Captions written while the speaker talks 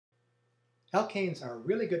Alkanes are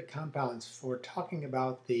really good compounds for talking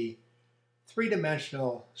about the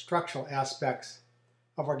three-dimensional structural aspects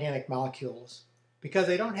of organic molecules because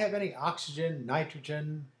they don't have any oxygen,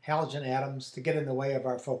 nitrogen, halogen atoms to get in the way of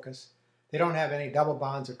our focus. They don't have any double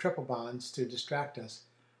bonds or triple bonds to distract us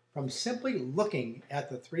from simply looking at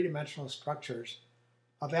the three-dimensional structures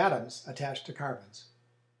of atoms attached to carbons.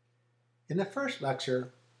 In the first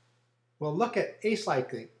lecture, we'll look at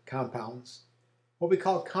acyclic compounds, what we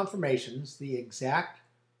call conformations, the exact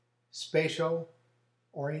spatial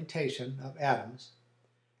orientation of atoms,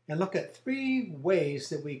 and look at three ways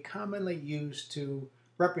that we commonly use to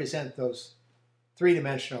represent those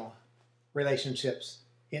three-dimensional relationships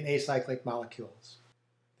in acyclic molecules.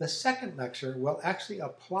 The second lecture will actually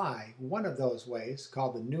apply one of those ways,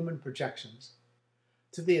 called the Newman projections,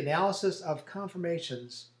 to the analysis of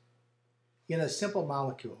conformations in a simple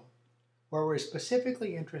molecule, where we're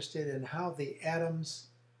specifically interested in how the atoms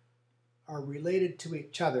are related to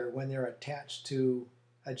each other when they're attached to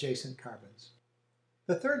adjacent carbons.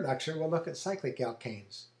 The third lecture will look at cyclic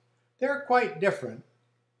alkanes. They're quite different.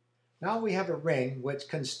 Now we have a ring which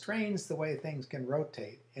constrains the way things can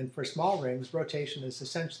rotate, and for small rings, rotation is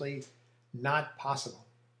essentially not possible.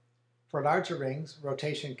 For larger rings,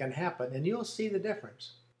 rotation can happen, and you'll see the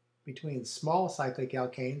difference between small cyclic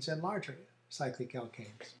alkanes and larger cyclic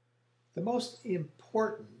alkanes. The most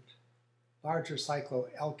important larger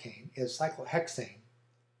cycloalkane is cyclohexane,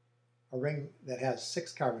 a ring that has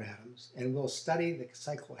 6 carbon atoms, and we'll study the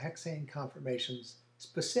cyclohexane conformations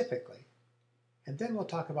specifically. And then we'll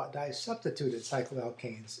talk about disubstituted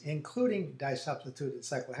cycloalkanes, including disubstituted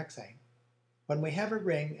cyclohexane. When we have a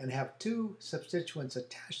ring and have 2 substituents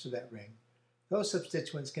attached to that ring, those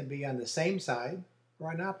substituents can be on the same side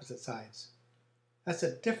or on opposite sides. That's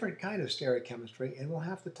a different kind of stereochemistry, and we'll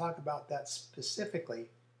have to talk about that specifically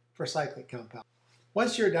for cyclic compounds.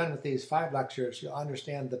 Once you're done with these 5 lectures, you'll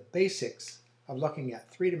understand the basics of looking at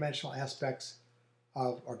three-dimensional aspects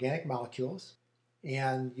of organic molecules,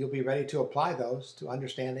 and you'll be ready to apply those to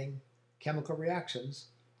understanding chemical reactions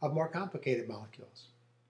of more complicated molecules.